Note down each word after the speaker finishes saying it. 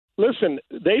listen,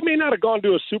 they may not have gone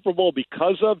to a Super Bowl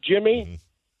because of Jimmy,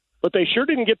 but they sure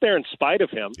didn't get there in spite of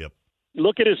him. Yep.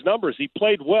 Look at his numbers. He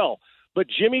played well. But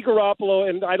Jimmy Garoppolo,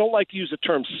 and I don't like to use the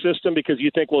term system because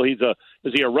you think, well, is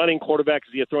he a running quarterback?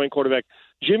 Is he a throwing quarterback?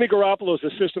 Jimmy Garoppolo is a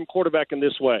system quarterback in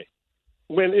this way.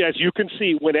 When, as you can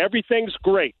see, when everything's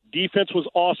great, defense was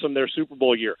awesome their Super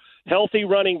Bowl year, healthy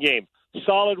running game,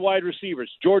 solid wide receivers,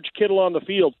 George Kittle on the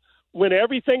field. When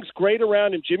everything's great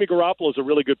around and Jimmy Garoppolo is a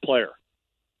really good player.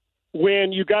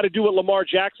 When you got to do what Lamar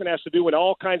Jackson has to do when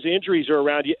all kinds of injuries are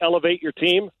around, you elevate your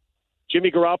team,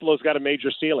 Jimmy Garoppolo's got a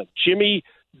major ceiling. Jimmy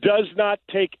does not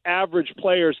take average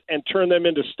players and turn them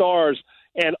into stars.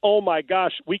 And, oh, my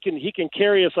gosh, he can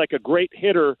carry us like a great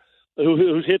hitter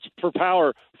who hits per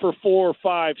power for 4 or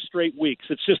 5 straight weeks.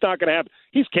 It's just not going to happen.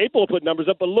 He's capable of putting numbers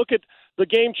up, but look at the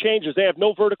game changes. They have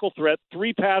no vertical threat.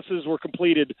 3 passes were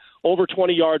completed over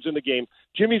 20 yards in the game.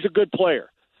 Jimmy's a good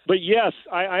player. But, yes,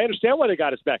 I understand why they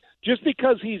got us back. Just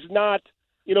because he's not,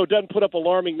 doesn't put up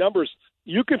alarming numbers,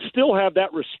 you can still have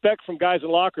that respect from guys in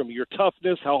the locker room. Your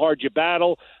toughness, how hard you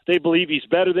battle. They believe he's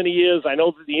better than he is. I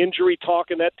know that the injury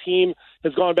talk in that team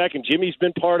has gone back, and Jimmy's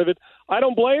been part of it. I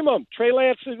don't blame him. Trey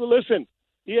Lance, listen,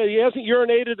 he hasn't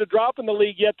urinated a drop in the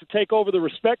league yet to take over the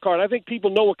respect card. I think people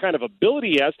know what kind of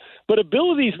ability he has, but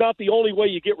ability is not the only way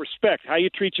you get respect. How you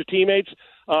treat your teammates,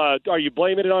 are you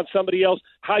blaming it on somebody else,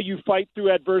 how you fight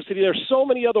through adversity. There's so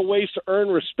many other ways to earn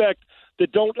respect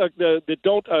that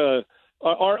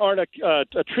aren't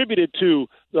attributed to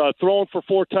throwing for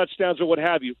 4 touchdowns or what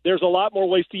have you. There's a lot more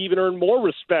ways to even earn more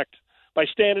respect by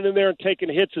standing in there and taking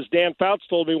hits, as Dan Fouts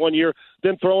told me one year,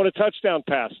 than throwing a touchdown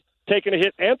pass. Taking a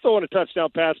hit and throwing a touchdown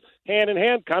pass, hand in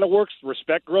hand, kind of works.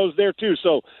 Respect grows there too.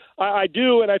 So I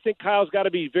do, and I think Kyle's got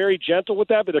to be very gentle with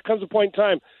that, but there comes a point in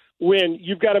time when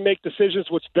you've got to make decisions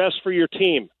what's best for your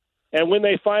team. And when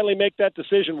they finally make that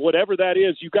decision, whatever that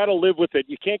is, you got to live with it.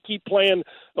 You can't keep playing,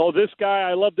 oh, this guy,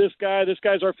 I love this guy's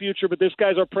our future, but this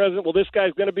guy's our present. Well, this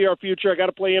guy's going to be our future. I got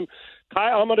to play him.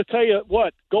 Kyle, I'm going to tell you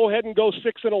what, go ahead and go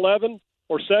 6-11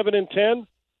 or 7-10,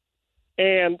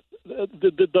 and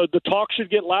the talk should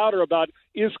get louder about,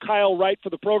 is Kyle right for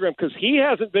the program? Because he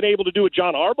hasn't been able to do what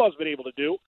John Harbaugh's been able to do.